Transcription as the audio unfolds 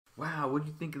Wow, what do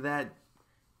you think of that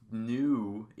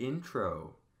new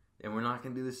intro? And we're not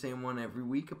going to do the same one every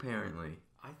week, apparently.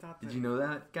 Did you know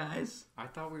that, guys? I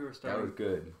thought we were starting... That was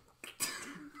good.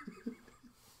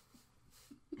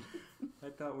 I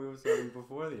thought we were starting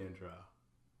before the intro.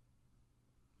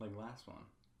 Like last one.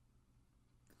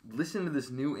 Listen to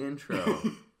this new intro.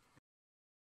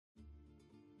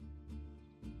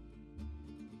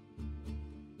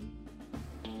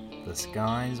 The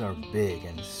skies are big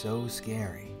and so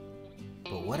scary.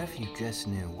 But what if you just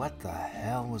knew what the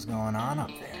hell was going on up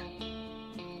there?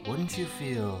 Wouldn't you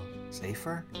feel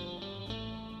safer?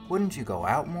 Wouldn't you go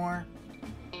out more?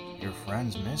 Your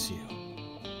friends miss you.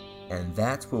 And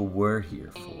that's what we're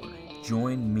here for.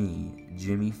 Join me,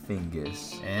 Jimmy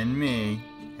Fingus, And me,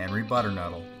 Henry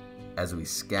Butternuttle, as we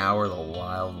scour the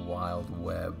wild, wild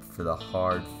web for the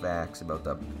hard facts about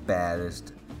the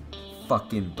baddest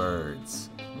fucking birds.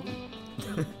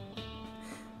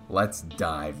 Let's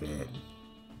dive in.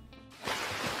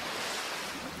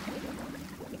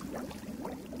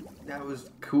 That was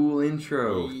cool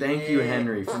intro. Thank you,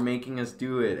 Henry, for making us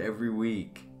do it every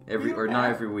week. Not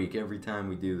every week, every time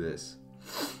we do this.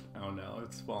 Oh no,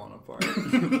 it's falling apart.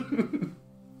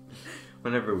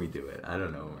 Whenever we do it. I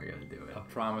don't know when we're going to do it.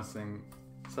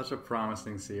 Such a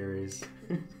promising series.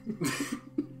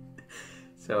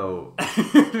 So,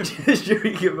 should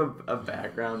we give a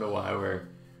background to why we're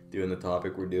doing the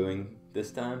topic we're doing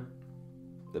this time?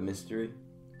 The mystery?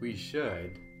 We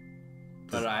should.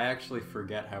 But I actually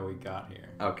forget how we got here.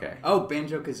 Okay. Oh,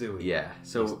 Banjo-Kazooie. Yeah.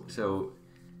 So,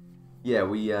 yeah,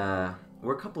 we're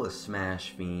a couple of Smash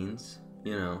fiends,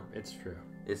 you know. It's true.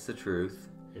 It's the truth.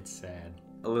 It's sad.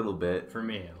 A little bit. For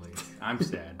me, at least. I'm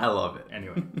sad. I love it.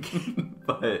 Anyway.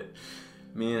 But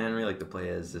me and Henry like to play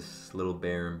as this little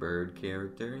bear and bird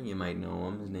character. You might know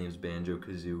him. His name's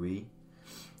Banjo-Kazooie.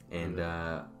 And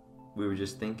we were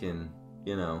just thinking,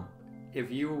 you know. If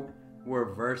you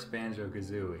were verse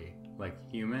Banjo-Kazooie, like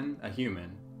a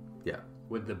human, Yeah.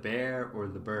 would the bear or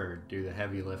the bird do the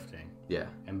heavy lifting? Yeah.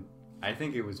 And I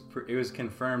think it was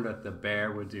confirmed that the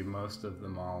bear would do most of the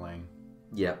mauling.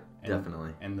 Yep,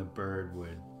 definitely. And the bird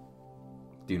would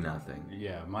do nothing.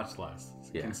 Yeah, much less.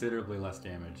 Yeah. Considerably less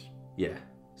damage. Yeah.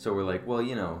 So we're like, well,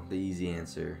 you know, the easy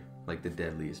answer, like the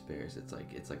deadliest bears, it's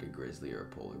like a grizzly or a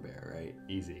polar bear, right?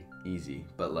 Easy.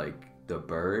 But like the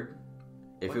bird,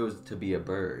 if it was to be a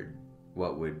bird,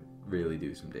 what would really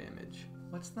do some damage?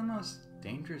 What's the most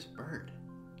dangerous bird?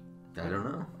 I don't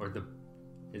know. Or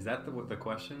is that the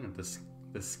question?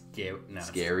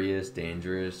 Scariest,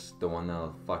 dangerous, the one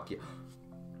that'll fuck you.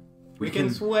 We can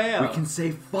swear. We can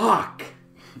say fuck.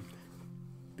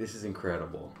 This is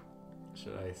incredible.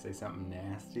 Should I say something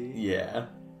nasty? Yeah.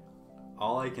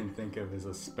 All I can think of is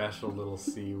a special little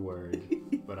C word,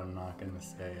 but I'm not going to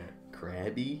say it.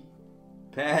 Crabby?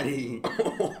 Patty!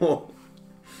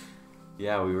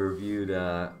 Yeah, we reviewed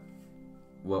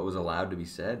what was allowed to be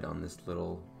said on this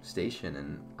little station,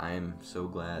 and I am so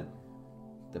glad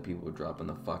that people were dropping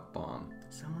the fuck bomb.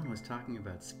 Someone was talking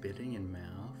about spitting in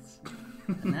mouths,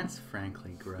 and that's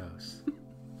frankly gross.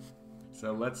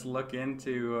 So let's look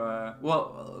into,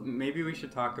 maybe we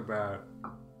should talk about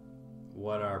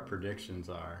what our predictions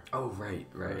are. Oh, right.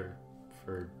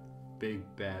 For big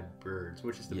bad birds,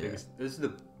 which is the biggest, this is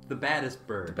the baddest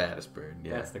bird. The baddest bird,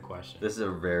 yeah. That's the question.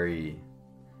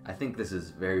 I think this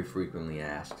is very frequently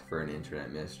asked for an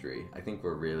internet mystery. I think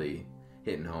we're really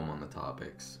hitting home on the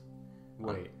topics.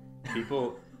 Wait,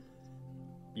 people,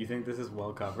 you think this is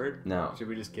well covered? No. Should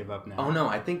we just give up now? Oh, no,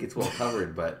 I think it's well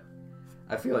covered, but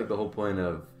I feel like the whole point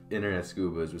of Internet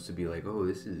Scubas was to be like, oh,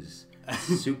 this is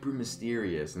super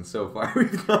mysterious, and so far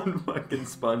we've done fucking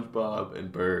SpongeBob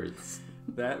and birds.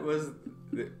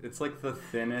 It's like the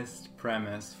thinnest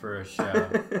premise for a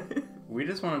show. We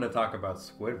just wanted to talk about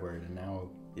Squidward, and now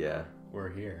we're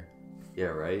here. Yeah,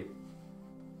 right?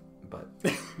 But,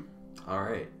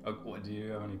 alright. What, do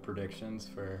you have any predictions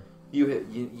for... You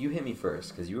hit me first,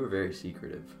 because you were very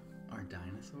secretive. Are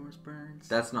dinosaurs birds?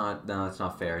 That's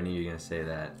not fair. I knew you were going to say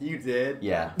that. You did?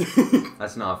 Yeah.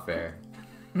 That's not fair.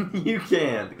 You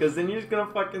can't, because then you're just going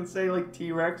to fucking say, like,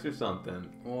 T-Rex or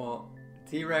something. Well,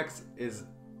 T-Rex is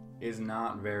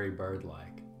not very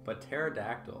bird-like, but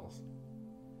pterodactyls.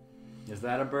 Is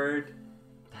that a bird?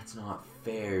 That's not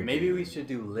fair. Maybe dude. we should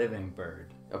do living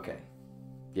bird. Okay.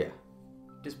 Yeah.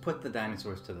 Just put the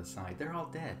dinosaurs to the side. They're all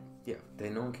dead. Yeah.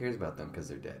 No one cares about them because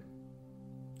they're dead.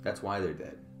 That's why they're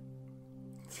dead.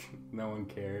 No one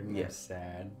cared and they're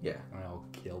sad. Yeah. And they all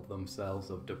killed themselves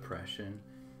of depression.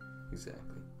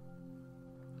 Exactly.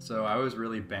 So I was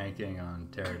really banking on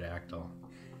pterodactyl.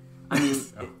 I mean,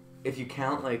 if you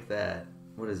count like that,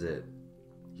 what is it?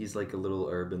 He's like a little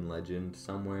urban legend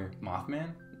somewhere.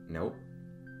 Mothman? Nope.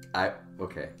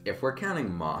 Okay. If we're counting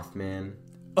Mothman,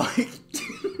 what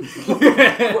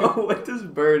does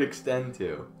bird extend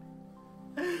to?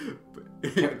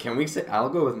 Can we say? I'll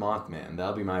go with Mothman.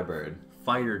 That'll be my bird.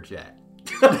 Fighter jet.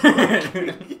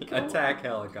 Attack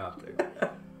helicopter.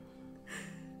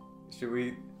 Should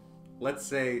we? Let's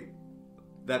say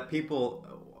that people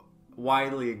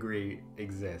widely agree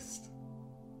exist.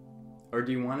 Or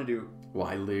do you want to do?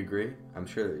 Widely agree. I'm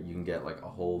sure that you can get like a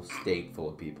whole state full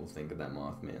of people thinking that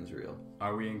Mothman's real.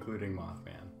 Are we including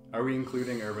Mothman? Are we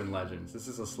including urban legends? This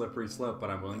is a slippery slope, but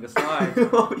I'm willing to slide.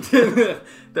 The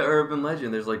urban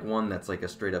legend. There's like one that's like a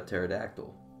straight up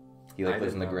pterodactyl. He like I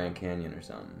lives in the didn't know. Grand Canyon or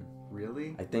something.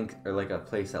 Really? I think, or like a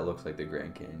place that looks like the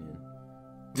Grand Canyon.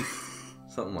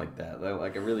 Something like that.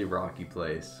 Like a really rocky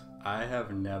place. I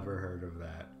have never heard of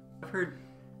that. I've heard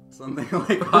something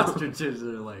like ostriches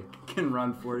are like can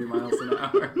run 40 miles an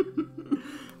hour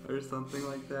or something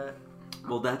like that.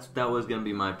 Well, that was gonna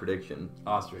be my prediction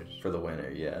Ostrich. for the winner,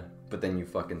 yeah. But then you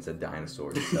fucking said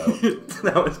dinosaurs, so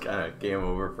that was kind of game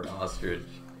over for ostrich.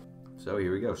 So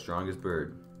here we go, strongest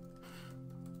bird.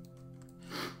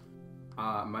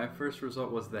 My first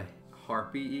result was the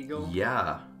harpy eagle.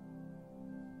 Yeah.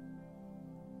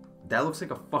 That looks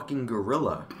like a fucking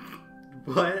gorilla.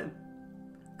 What?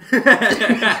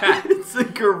 It's a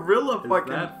gorilla Is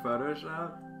fucking. that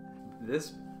Photoshop?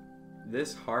 This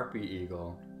harpy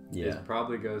eagle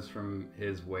probably goes from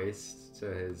his waist to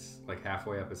his like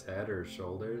halfway up his head or his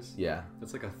shoulders. Yeah.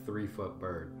 That's like a 3-foot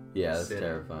bird. Yeah, that's sitting.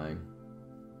 terrifying.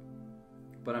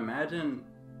 But imagine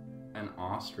an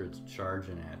ostrich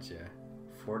charging at you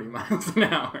 40 miles an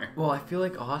hour. Well, I feel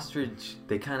like ostrich,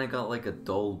 they kind of got like a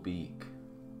dull beak.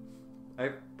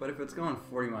 But if it's going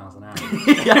 40 miles an hour,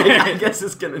 Yeah, I guess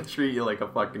it's gonna treat you like a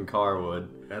fucking car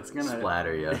would. that's gonna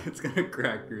Splatter you. It's gonna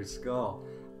crack your skull.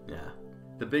 Yeah.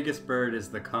 The biggest bird is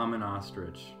the common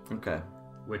ostrich, Okay.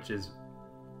 which is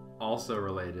also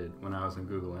related, when I was in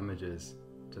Google Images,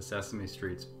 to Sesame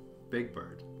Street's Big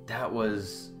Bird. That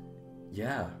was,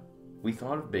 yeah. We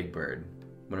thought of Big Bird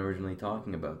when originally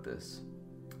talking about this.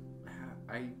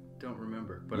 I don't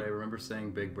remember, but I remember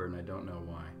saying Big Bird, and I don't know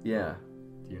why. Yeah.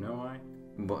 Do you know why?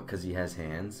 Well, because he has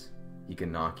hands. He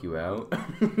can knock you out.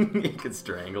 He can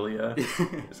strangle you.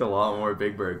 There's a lot more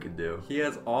Big Bird could do. He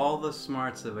has all the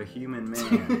smarts of a human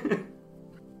man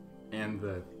and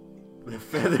the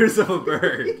feathers of a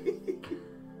bird.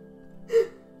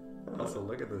 Also,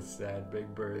 look at this sad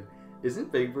Big Bird.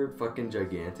 Isn't Big Bird fucking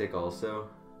gigantic also?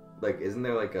 Like, isn't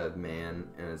there like a man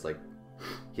and it's like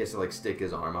he has to like stick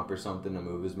his arm up or something to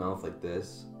move his mouth like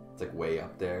this? It's like way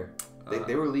up there.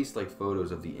 They released like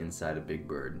photos of the inside of Big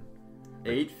Bird.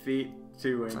 8 feet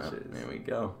 2 inches. There we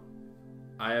go.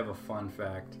 I have a fun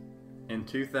fact. In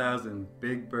 2000,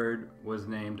 Big Bird was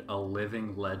named a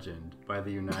living legend by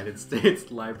the United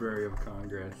States Library of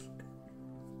Congress.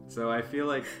 So I feel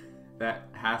like that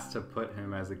has to put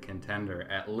him as a contender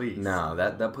at least. No,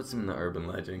 that puts him in the urban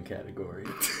legend category.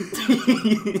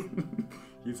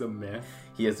 He's a myth.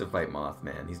 He has to fight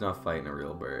Mothman. He's not fighting a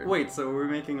real bird. Wait, so we're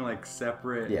making like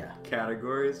separate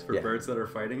categories for birds that are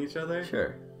fighting each other?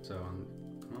 Sure. So,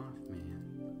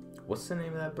 Mothman. What's the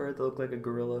name of that bird that looked like a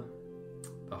gorilla?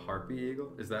 The harpy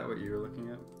eagle? Is that what you were looking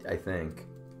at? I think.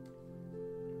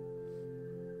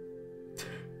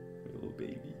 Little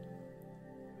baby.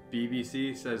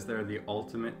 BBC says they're the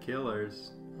ultimate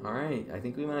killers. Alright, I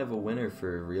think we might have a winner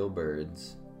for real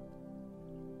birds.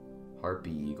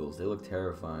 Harpy eagles, they look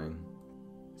terrifying.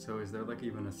 So is there like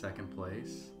even a second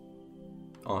place?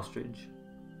 Ostrich?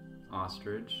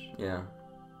 Ostrich? Yeah.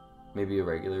 Maybe a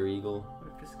regular eagle?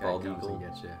 What if this guy Bald comes eagle? and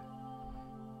gets you?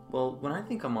 Well, when I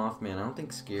think of Mothman, I don't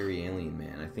think scary alien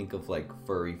man. I think of like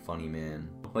furry funny man.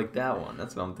 Like that one,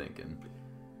 that's what I'm thinking.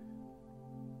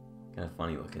 Kind of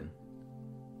funny looking.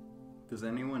 Does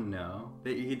anyone know?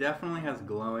 He definitely has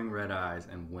glowing red eyes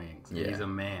and wings. And Yeah. he's a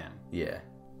man. Yeah.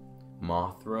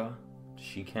 Mothra? Does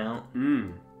she count?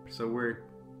 So we're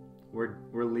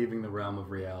leaving the realm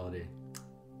of reality.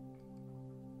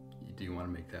 Do you want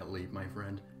to make that leap, my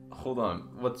friend? Hold on,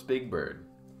 what's Big Bird?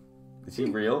 Is he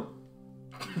real?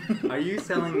 Are you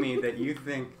telling me that you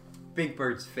think Big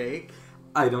Bird's fake?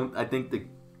 I think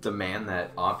the man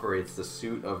that operates the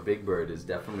suit of Big Bird is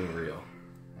definitely real.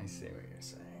 I see what you're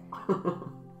saying.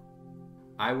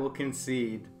 I will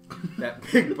concede that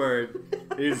Big Bird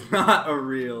is not a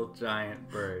real giant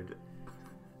bird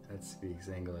that speaks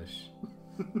English.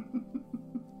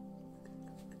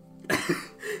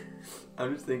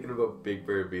 I'm just thinking about Big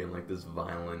Bird being like this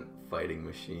violent fighting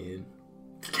machine.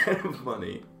 It's kind of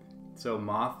funny. So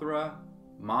Mothra,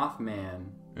 Mothman,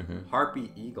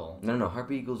 Harpy Eagle. No,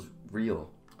 Harpy Eagle's real.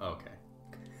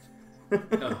 Okay.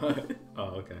 Oh,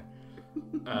 okay.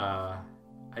 I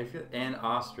feel and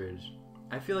ostrich.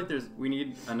 I feel like we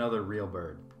need another real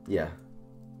bird. Yeah.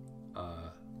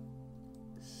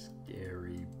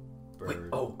 Scary bird. Wait,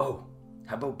 oh.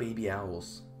 How about baby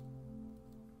owls?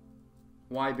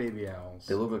 Why baby owls?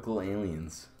 They look like little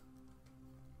aliens.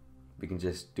 We can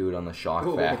just do it on the shock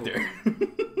Whoa. factor.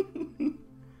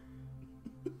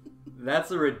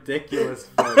 That's a ridiculous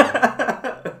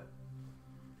photo.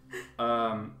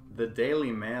 The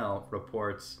Daily Mail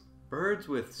reports birds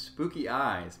with spooky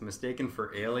eyes mistaken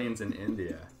for aliens in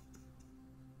India.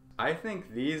 I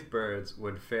think these birds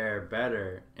would fare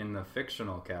better in the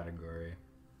fictional category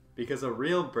because a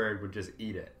real bird would just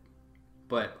eat it.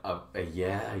 But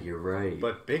yeah, you're right.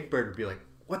 But Big Bird would be like,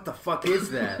 "What the fuck is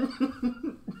that?"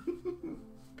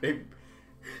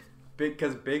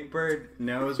 Because Big Bird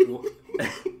knows.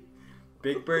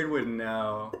 Big Bird would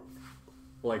know,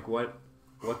 like what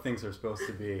things are supposed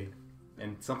to be,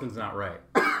 and something's not right.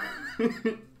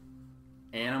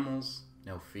 Animals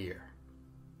know fear,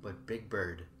 but Big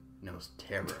Bird knows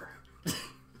terror.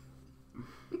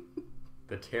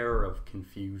 The terror of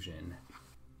confusion.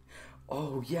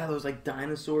 Oh yeah, those like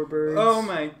dinosaur birds. Oh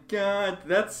my god,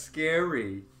 that's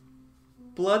scary.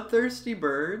 Bloodthirsty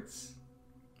birds?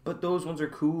 But those ones are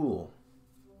cool.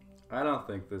 I don't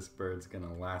think this bird's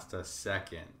gonna last a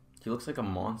second. He looks like a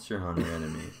Monster Hunter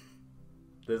enemy.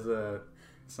 There's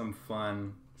some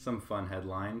fun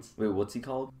headlines. Wait, what's he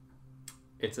called?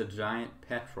 It's a giant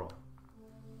petrel.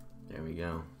 There we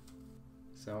go.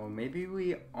 So maybe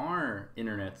we are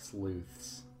internet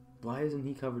sleuths. Why isn't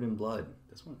he covered in blood?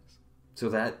 This one is. So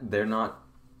that they're not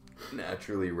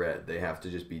naturally red. They have to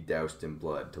just be doused in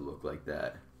blood to look like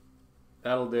that.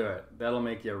 That'll do it. That'll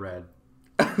make you red.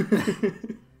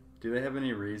 Do they have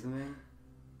any reasoning?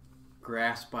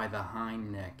 Grasped by the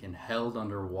hind neck and held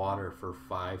underwater for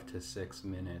 5 to 6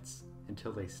 minutes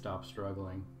until they stop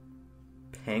struggling.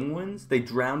 Penguins? They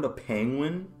drowned a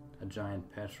penguin? A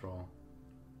giant petrel.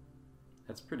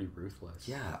 That's pretty ruthless.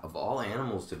 Yeah, of all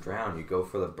animals to drown, you go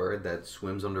for the bird that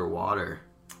swims underwater.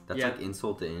 That's like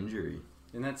insult to injury.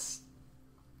 And I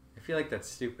feel like that's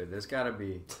stupid. There's gotta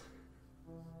be...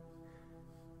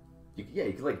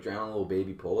 You could like drown a little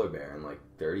baby polar bear in like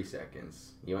 30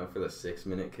 seconds. You went for the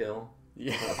 6-minute kill?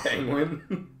 Yeah. A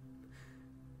penguin?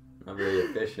 Not very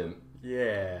efficient.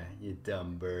 Yeah, you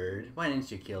dumb bird. Why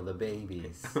didn't you kill the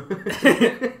babies?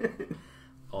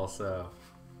 Also,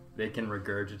 they can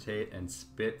regurgitate and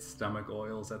spit stomach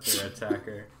oils at their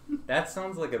attacker. That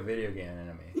sounds like a video game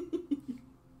enemy.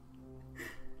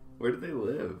 Where do they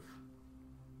live?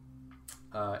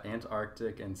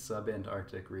 Antarctic and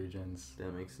subantarctic regions.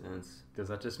 That makes sense. Does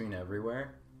that just mean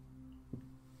everywhere?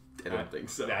 I don't think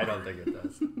so. I don't think it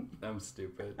does. I'm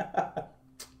stupid.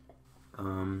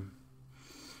 I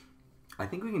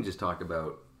think we can just talk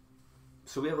about...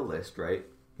 So we have a list, right?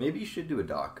 Maybe you should do a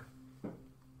doc.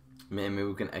 Maybe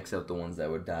we can X out the ones that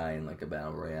would die in like a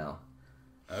battle royale.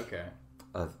 Okay.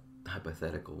 A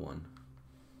hypothetical one.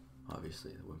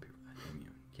 Obviously, that wouldn't be...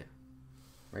 Yeah.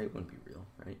 Right? Wouldn't be real,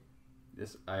 right?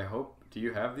 I hope... Do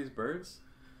you have these birds?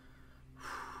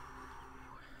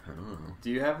 I don't know. Do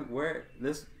you have...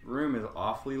 This room is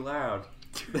awfully loud.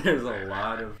 There's a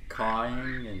lot of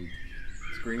cawing and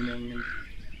screaming and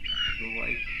the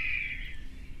like.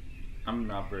 I'm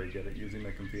not very good at using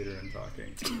the computer and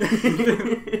talking.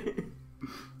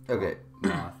 Okay.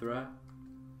 Mothra?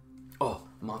 Oh,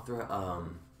 Mothra.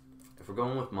 If we're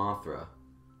going with Mothra,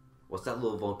 what's that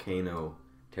little volcano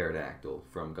pterodactyl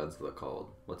from Godzilla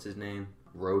called? What's his name?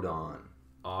 Rodon.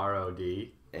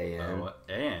 R-O-D. A-N. Oh,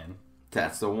 A-N.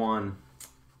 That's the one.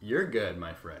 You're good,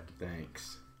 my friend.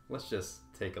 Thanks. Let's just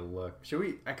take a look. Should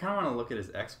we? I kind of want to look at his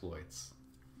exploits.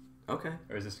 Okay.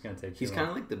 Or is this going to take He's kind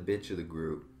of like the bitch of the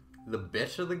group. The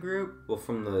bitch of the group? Well,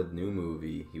 from the new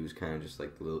movie, he was kind of just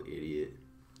like the little idiot.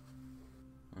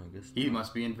 I guess He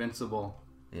must be invincible.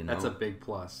 You know? That's a big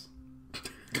plus.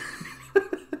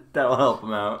 That'll help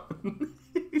him out.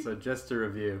 So just to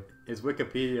review, his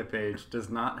Wikipedia page does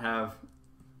not have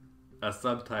a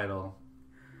subtitle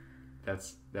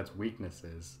that's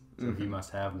weaknesses, so he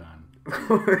must have none. Of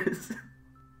course.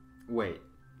 Wait,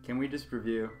 can we just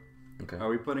review? Okay. Are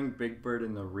we putting Big Bird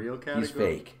in the real category? He's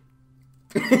fake.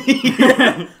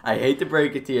 I hate to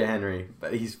break it to you, Henry,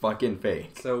 but he's fucking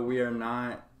fake. So we are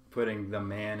not putting the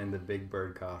man in the Big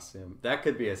Bird costume. That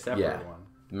could be a separate one.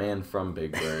 Man from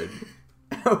Big Bird.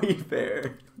 How he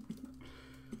fared.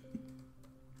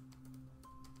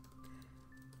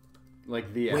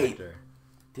 Like the Wait. actor.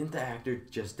 Didn't the actor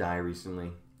just die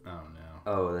recently? Oh no.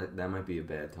 Oh, that might be a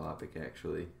bad topic,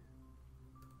 actually.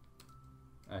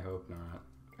 I hope not.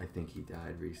 I think he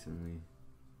died recently.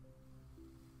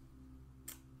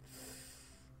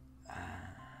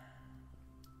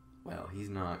 he's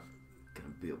not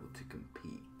gonna be able to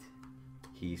compete.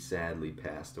 He sadly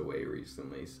passed away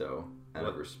recently, so out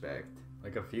of respect.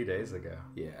 Like a few days ago.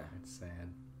 Yeah. It's sad.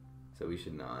 So we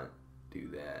should not do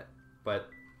that. But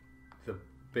the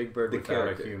Big Bird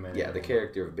without a human. Yeah, the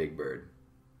character of Big Bird.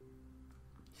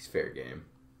 He's fair game.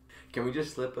 Can we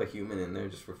just slip a human in there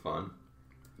just for fun?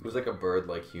 Who's like a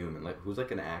bird-like human? Like who's like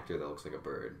an actor that looks like a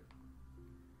bird?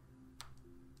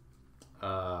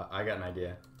 I got an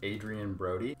idea. Adrian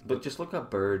Brody. But just look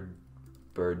up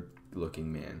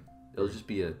bird-looking man. It'll just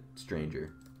be a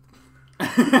stranger.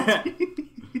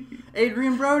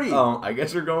 Adrian Brody. Oh, I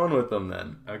guess we're going with them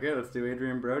then. Okay, let's do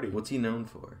Adrian Brody. What's he known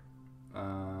for?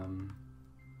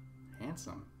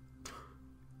 Handsome.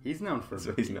 He's known for That's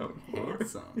what he's known for.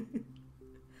 handsome.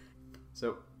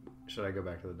 So, should I go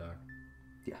back to the doc?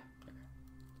 Yeah.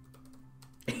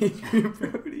 Okay. Adrian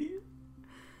Brody.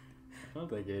 I don't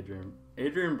think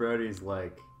Adrian Brody's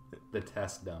like the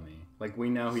test dummy. Like, we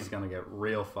know he's gonna get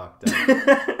real fucked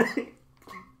up.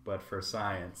 But for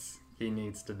science, he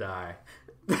needs to die.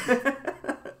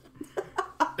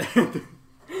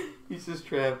 He's just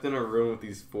trapped in a room with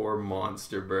these 4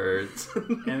 monster birds.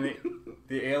 And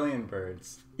the alien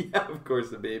birds. Yeah, of course,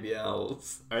 the baby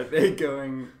owls. Are they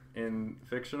going in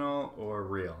fictional or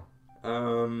real?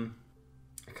 I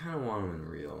kind of want them in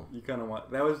real. You kind of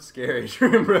want... That was scary,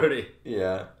 Adrian Brody.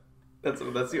 Yeah. That's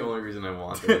the only reason I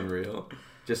want them in real.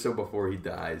 Just so before he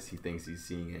dies, he thinks he's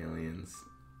seeing aliens.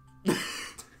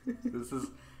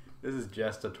 This is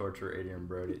just to torture Adrian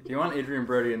Brody. Do you want Adrian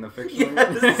Brody in the fictional?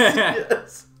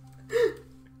 Yes.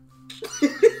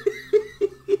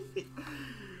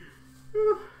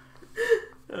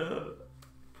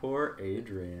 Poor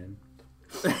Adrian.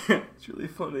 It's really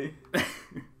funny.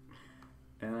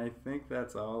 And I think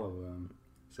that's all of them.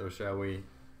 So shall we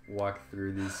walk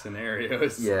through these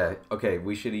scenarios? Yeah. Okay.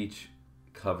 We should each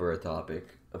cover a topic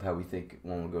of how we think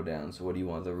one will go down. So what do you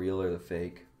want, the real or the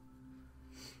fake?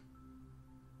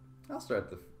 I'll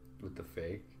start with the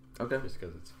fake. Okay. Just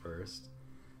because it's first.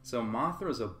 So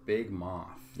Mothra's a big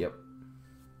moth. Yep.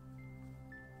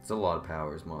 It's a lot of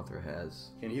powers Mothra has.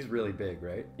 And he's really big,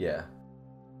 right? Yeah.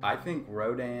 I think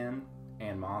Rodan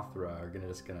and Mothra are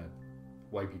just gonna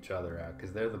wipe each other out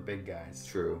because they're the big guys.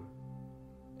 True.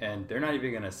 And they're not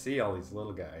even gonna see all these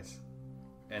little guys.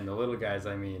 And the little guys,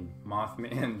 I mean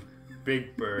Mothman,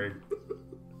 Big Bird,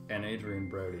 and Adrian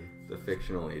Brody. The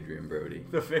fictional Adrian Brody.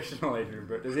 The fictional Adrian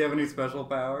Brody. Does he have any special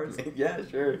powers? Yeah,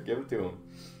 sure. Give it to him.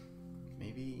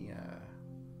 Maybe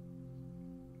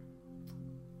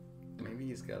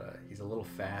he's a little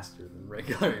faster than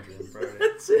regular Adrian Brody.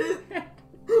 That's it.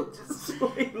 Just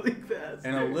slightly faster.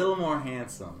 And a little more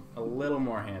handsome.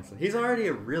 He's already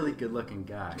a really good looking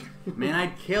guy. Man,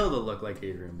 I'd kill to look like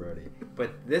Adrian Brody.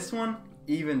 But this one,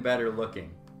 even better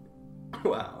looking.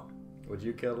 Wow. Would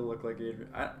you kill to look like Adrian?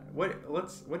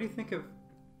 What do you think of...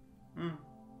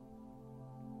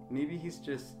 Maybe he's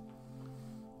just...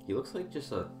 He looks like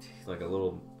just a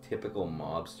little typical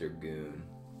mobster goon.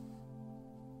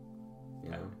 You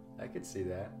know? I could see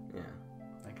that. Yeah.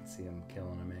 I could see him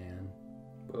killing a man.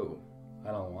 Whoa.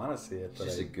 I don't want to see it, but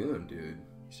He's just a goon, dude.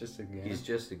 He's just a goon. He's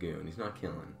just a goon. He's not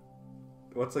killing.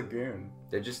 What's a goon?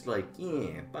 They're just like,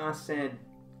 yeah, boss said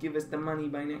give us the money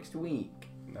by next week.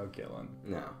 No killing.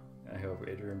 No. I hope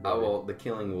Adrian Oh, Brody... well, the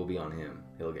killing will be on him.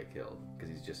 He'll get killed because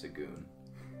he's just a goon.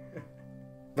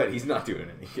 But he's not doing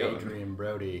any killing. Adrian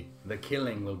Brody, the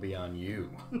killing will be on you.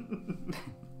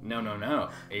 No,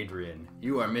 Adrian,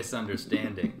 you are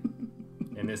misunderstanding.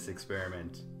 In this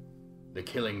experiment, the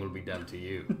killing will be done to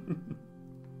you.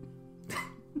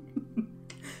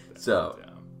 So,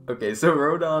 okay, so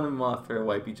Rodan and Mothra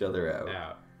wipe each other out.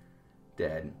 Out.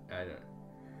 Dead.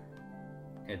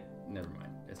 Never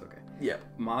mind. It's okay. Yeah.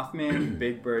 Mothman,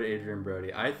 Big Bird, Adrian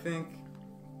Brody. I think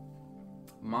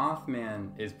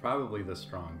Mothman is probably the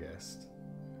strongest.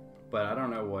 But I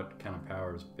don't know what kind of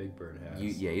powers Big Bird has.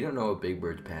 You don't know what Big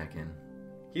Bird's packing.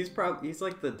 He's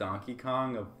like the Donkey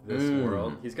Kong of this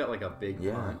world. He's got like a big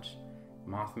punch.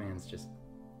 Mothman's just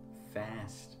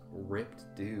fast,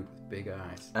 ripped dude with big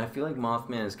eyes. I feel like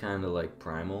Mothman is kind of like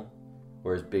primal,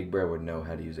 whereas Big Bird would know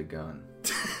how to use a gun.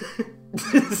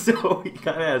 So he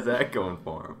kind of has that going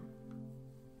for him.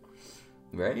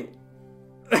 Right?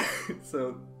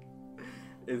 So,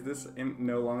 is this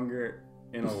no longer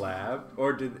in a lab?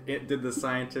 Or did the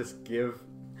scientists give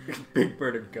Big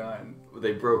Bird a gun?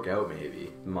 They broke out,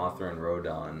 maybe. Mothra and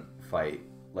Rodan fight,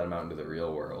 let him out into the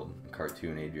real world.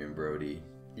 Cartoon Adrian Brody.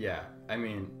 Yeah, I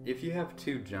mean, if you have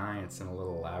two giants in a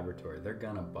little laboratory, they're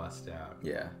gonna bust out.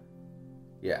 Yeah.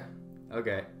 Yeah.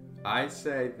 Okay. I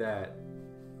say that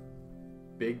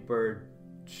Big Bird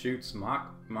shoots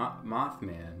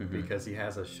Mothman because he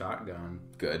has a shotgun.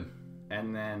 Good.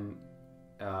 And then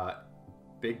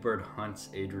Big Bird hunts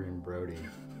Adrian Brody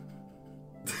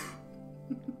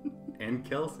and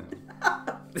kills him.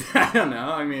 I don't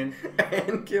know. I mean,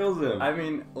 and kills him. I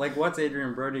mean, like, what's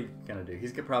Adrian Brody gonna do?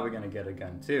 He's probably gonna get a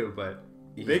gun too, but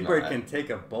He's Big Bird not. can take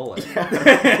a bullet.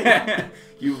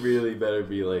 You really better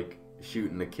be like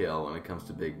shooting to kill when it comes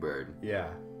to Big Bird. Yeah,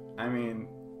 I mean,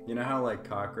 you know how like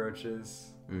cockroaches,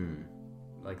 Mm.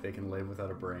 like they can live without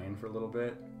a brain for a little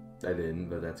bit. I didn't,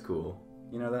 but that's cool.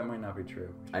 You know, that might not be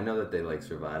true. I know that they like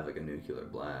survive like a nuclear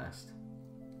blast.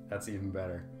 That's even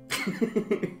better.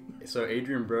 So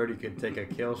Adrian Brody could take a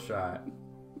kill shot.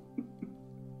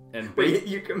 And Wait,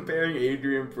 you're comparing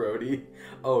Adrian Brody?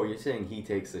 Oh, you're saying he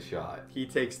takes the shot. he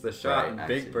takes the shot, Right, and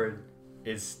actually. Big Bird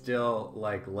is still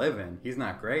like living. He's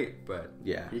not great, but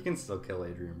Yeah. he can still kill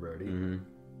Adrian Brody. Mm-hmm.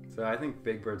 So I think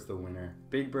Big Bird's the winner.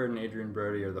 Big Bird and Adrian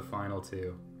Brody are the final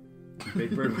two.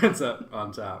 Big Bird wins up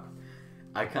on top.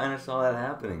 I kind of saw that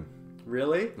happening.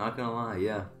 Really? Not gonna lie,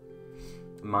 yeah.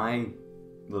 My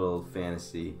little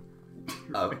fantasy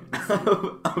of,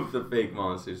 of the fake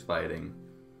monsters fighting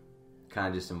kind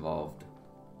of just involved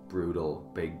brutal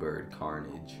Big Bird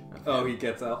carnage. Oh, he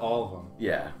gets all of them.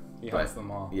 Yeah. He but- hunts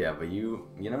them all. Yeah, but you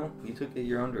know, you took it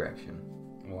your own direction.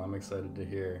 Well, I'm excited to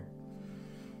hear.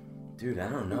 Dude, I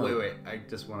don't know. Wait. I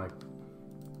just want to...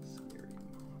 Scary.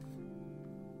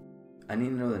 I need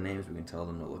to know the names. We can tell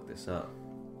them to look this up.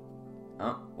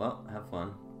 Oh, well, have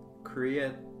fun.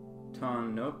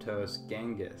 Creatonotos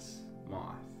Genghis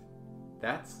moth.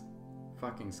 That's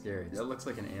fucking scary. That looks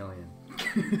like an alien.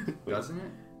 Doesn't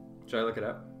it? Should I look it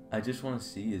up? I just want to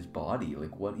see his body.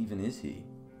 Like, what even is he?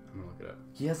 I'm gonna look it up.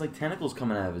 He has, like, tentacles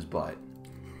coming out of his butt.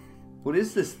 What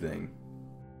is this thing?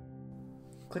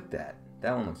 Click that.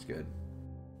 That one looks good.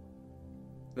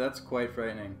 That's quite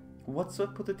frightening. What's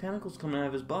up with the tentacles coming out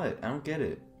of his butt? I don't get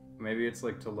it. Maybe it's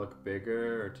like to look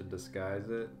bigger or to disguise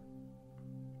it.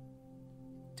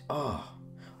 Oh,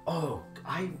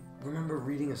 I remember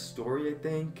reading a story, I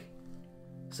think.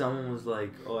 Someone was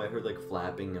like, oh, I heard, like,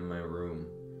 flapping in my room.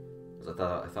 'Cause I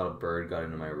thought a bird got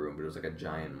into my room, but it was, like, a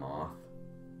giant moth.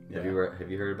 Have you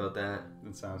heard about that?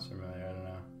 It sounds familiar. I don't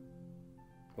know.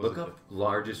 Look up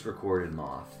largest recorded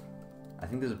moth. I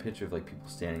think there's a picture of, like, people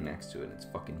standing next to it, and it's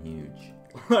fucking huge.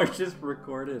 Largest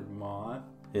recorded moth.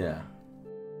 Yeah.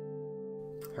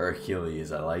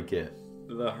 Hercules, I like it.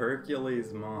 The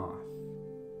Hercules moth.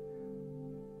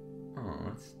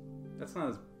 Oh, That's not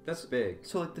as... That's big.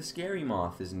 so, like, the scary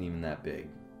moth isn't even that big.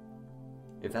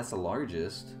 If that's the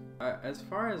largest. As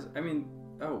far as... I mean...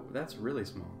 Oh, that's really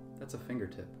small. That's a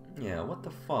fingertip. Yeah, what the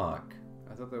fuck?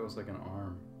 I thought that was like an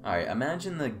arm. Alright,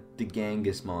 imagine the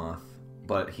Genghis moth,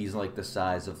 but he's, like, the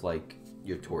size of, like,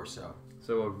 your torso.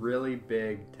 So a really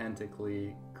big,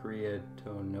 tentacly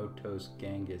Creatonotos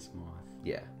Genghis moth.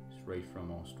 Yeah. Straight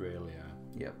from Australia.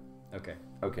 Yep. Okay.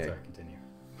 Okay. Sorry, continue.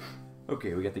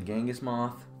 Okay, we got the Genghis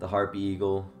moth, the harpy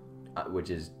eagle, which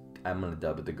is, I'm gonna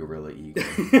dub it the gorilla eagle.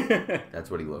 That's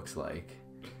what he looks like.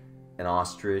 An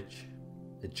ostrich,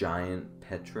 a giant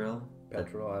petrel.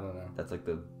 Petrol, I don't know. That's like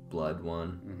the blood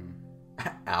one. Mm-hmm.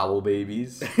 Owl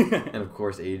babies. And of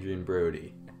course, Adrian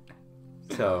Brody.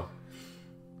 So,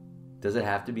 does it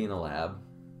have to be in a lab?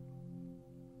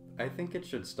 I think it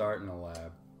should start in a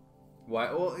lab.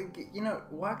 Why? Well, you know,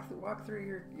 walk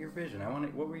through your vision.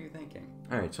 What were you thinking?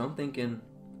 Alright, so I'm thinking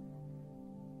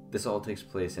this all takes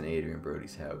place in Adrian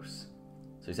Brody's house.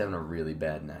 So he's having a really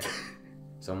bad night.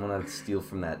 So I'm gonna steal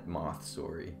from that moth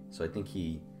story. So I think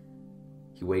he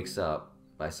wakes up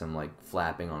by some, like,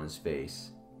 flapping on his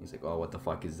face. He's like, oh, what the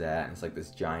fuck is that? And it's like this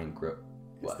giant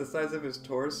It's the size of his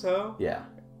torso? Yeah.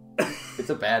 It's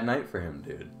a bad night for him,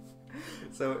 dude.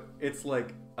 So it's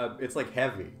like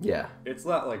heavy. Yeah. It's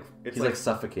not like it's He's like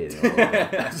suffocating a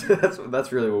little bit.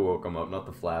 That's really what woke him up, not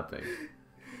the flapping.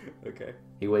 Okay.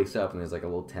 He wakes up and there's like a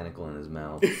little tentacle in his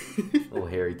mouth. A little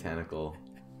hairy tentacle.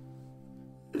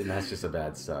 And that's just a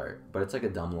bad start. But it's like a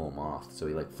dumb little moth, so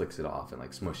he like flicks it off and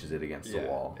like smushes it against the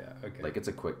wall. Yeah, okay. Like it's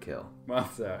a quick kill.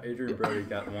 Moth's out. Adrian Brody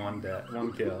got one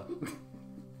kill.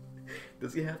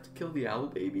 Does he have to kill the owl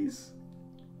babies?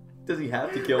 Does he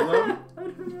have to kill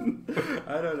them?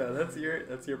 I don't know. That's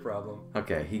your problem.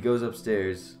 Okay, he goes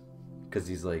upstairs because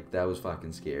he's like, that was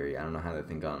fucking scary. I don't know how that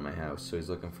thing got in my house. So he's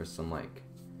looking for some like...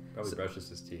 Probably brushes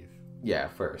his teeth. Yeah,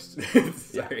 first.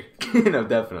 Sorry. No,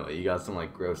 definitely. You got some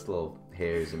like gross little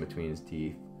hairs in between his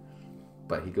teeth.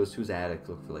 But he goes to his attic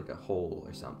to look for like a hole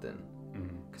or something.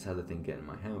 Because how'd the thing get in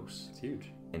my house? It's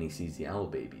huge. And he sees the owl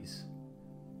babies.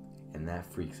 And that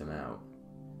freaks him out.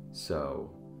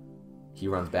 So he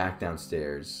runs back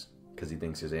downstairs because he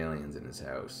thinks there's aliens in his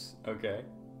house. Okay.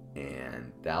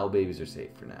 and the owl babies are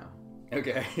safe for now.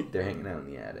 Okay. They're hanging out in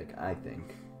the attic, I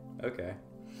think. Okay.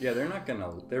 Yeah, they're not gonna.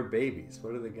 They're babies.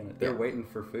 What are they gonna? They're Yeah. waiting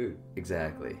for food.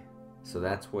 Exactly. So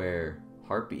that's where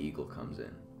Harpy Eagle comes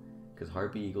in. Because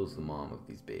Harpy Eagle's the mom of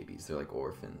these babies. They're like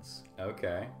orphans.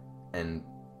 Okay. And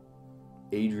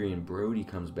Adrian Brody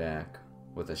comes back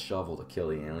with a shovel to kill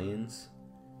the aliens.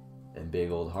 And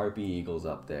big old Harpy Eagle's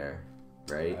up there,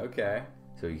 right? Okay.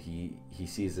 So he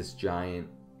sees this giant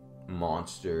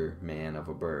monster man of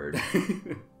a bird,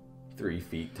 3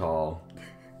 feet tall,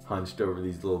 hunched over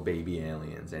these little baby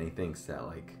aliens, and he thinks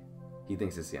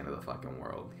it's the end of the fucking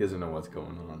world. He doesn't know what's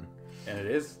going on. And it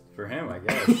is for him, I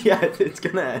guess. Yeah, it's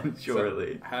gonna end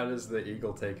shortly. So how does the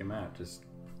eagle take him out? Just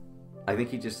I think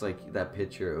he just like that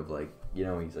picture of like, you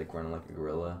know, he's like running like a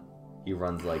gorilla. He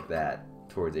runs like that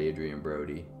towards Adrian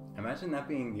Brody. imagine that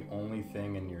being the only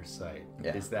thing in your sight.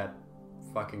 Yeah. Is that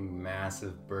fucking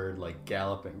massive bird like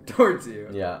galloping towards you?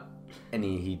 Yeah. And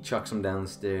he chucks him down the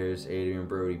stairs. Adrian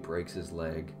Brody breaks his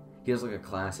leg. He has like a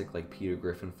classic like Peter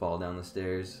Griffin fall down the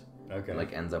stairs. Okay.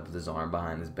 Like ends up with his arm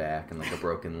behind his back and like a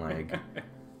broken leg.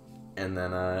 And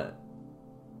then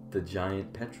the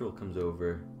giant petrel comes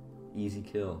over. Easy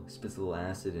kill. Spits a little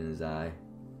acid in his eye.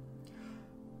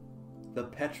 The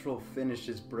petrol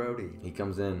finishes Brody. He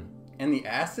comes in. And the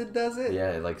acid does it?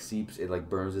 Yeah, it like seeps, it like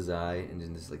burns his eye and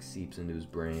then just like seeps into his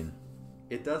brain.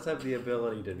 It does have the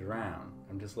ability to drown.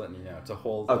 I'm just letting you know. It's a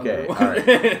whole Okay,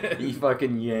 alright. He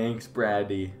fucking yanks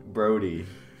Brody.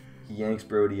 He yanks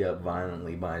Brody up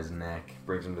violently by his neck,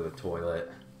 brings him to the toilet,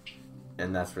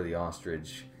 and that's where the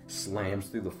ostrich slams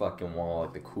through the fucking wall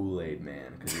like the Kool-Aid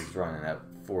man because he's running at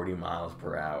 40 miles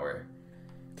per hour.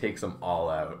 Takes them all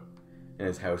out, and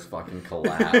his house fucking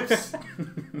collapses.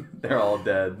 They're all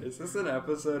dead. Is this an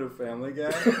episode of Family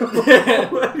Guy?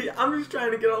 I'm just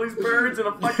trying to get all these birds in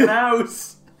a fucking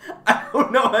house. I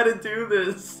don't know how to do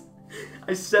this.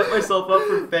 I set myself up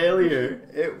for failure.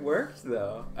 It worked,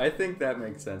 though. I think that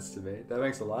makes sense to me. That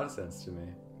makes a lot of sense to me.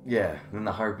 Yeah, then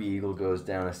the Harpy Eagle goes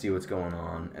down to see what's going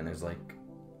on, and there's like,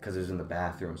 because it was in the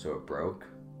bathroom, so it broke.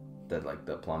 That like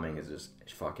the plumbing is just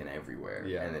fucking everywhere,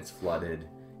 Yeah. and it's flooded,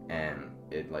 and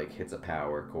it like hits a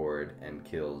power cord and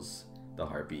kills the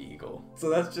Harpy Eagle. So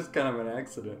that's just kind of an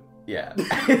accident. Yeah,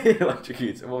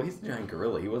 electrocutes. Well, he's a giant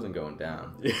gorilla. He wasn't going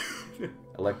down.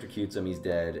 Electrocutes him. He's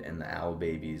dead, and the owl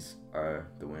babies are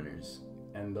the winners.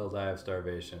 And they'll die of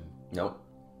starvation. Nope.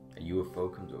 A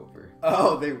UFO comes over.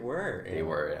 Oh, they were. They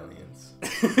were aliens.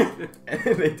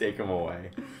 And they take them away.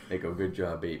 They go, good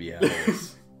job, baby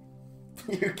owls.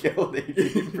 You killed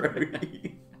Adrian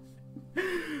Brody.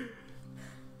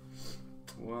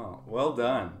 Well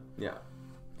done. Yeah.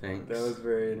 Thanks. That was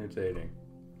very entertaining.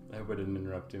 I hope I didn't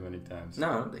interrupt too many times. No,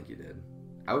 I don't think you did.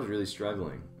 I was really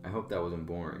struggling. I hope that wasn't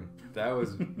boring. That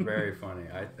was very funny,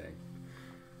 I think.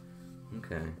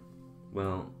 Okay.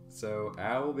 Well. So,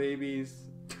 owl babies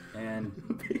and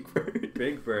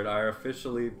Big Bird are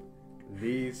officially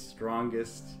the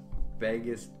strongest,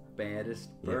 biggest, baddest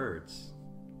birds.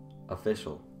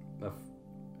 Official.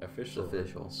 Official.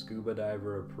 Official. Scuba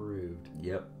diver approved.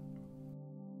 Yep.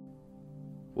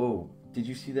 Whoa. Did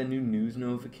you see that new news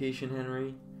notification,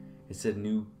 Henry? It said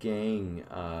new gang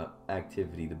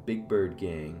activity, the Big Bird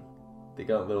gang. They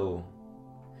got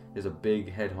there's a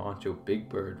big head honcho Big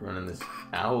Bird running this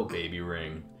owl baby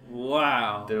ring.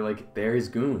 Wow. They're his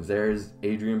goons. They're his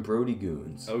Adrian Brody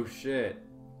goons. Oh shit.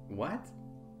 What?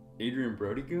 Adrian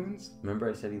Brody goons? Remember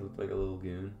I said he looked like a little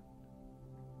goon?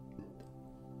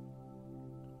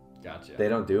 Gotcha. They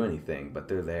don't do anything, but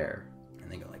they're there.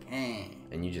 And they go like, hey.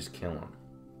 And you just kill them.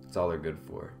 That's all they're good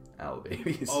for. Owl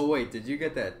babies. Oh wait, did you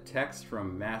get that text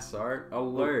from Mass Art?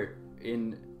 Alert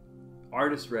in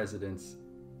artist residence.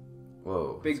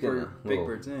 Whoa. Big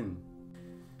Bird's in.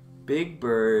 Big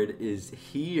Bird is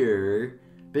here.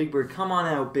 Big Bird, come on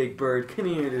out, Big Bird. Come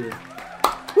here to the...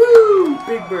 Woo!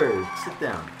 Big Bird, sit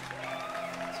down.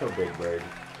 So, Big Bird,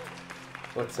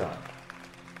 what's up?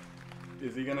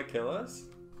 Is he gonna kill us?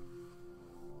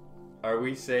 Are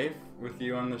we safe with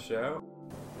you on the show?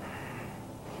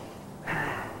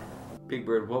 Big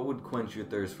Bird, what would quench your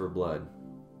thirst for blood?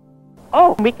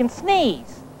 Oh, we can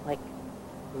sneeze. Like,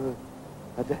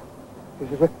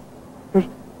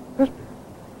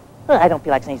 I don't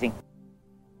feel like sneezing.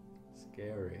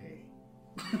 Scary.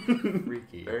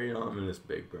 Freaky. Very ominous,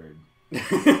 Big Bird.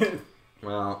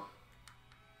 Well,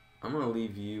 I'm gonna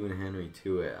leave you and Henry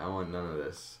to it. I want none of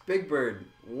this. Big Bird,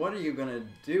 what are you gonna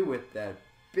do with that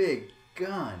big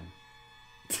gun?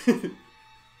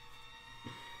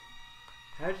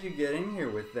 How did you get in here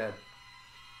with that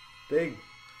big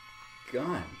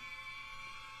gun?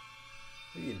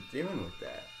 What are you doing with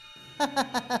that?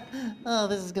 Oh,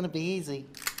 this is gonna be easy.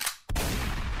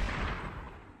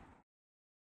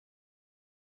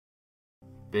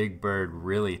 Big Bird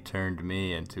really turned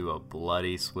me into a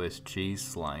bloody Swiss cheese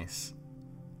slice.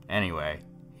 Anyway,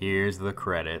 here's the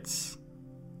credits.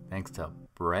 Thanks to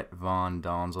Brett Von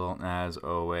Donzel, as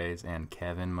always, and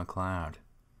Kevin MacLeod.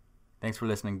 Thanks for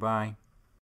listening. Bye.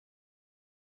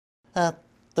 The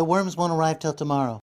worms won't arrive till tomorrow.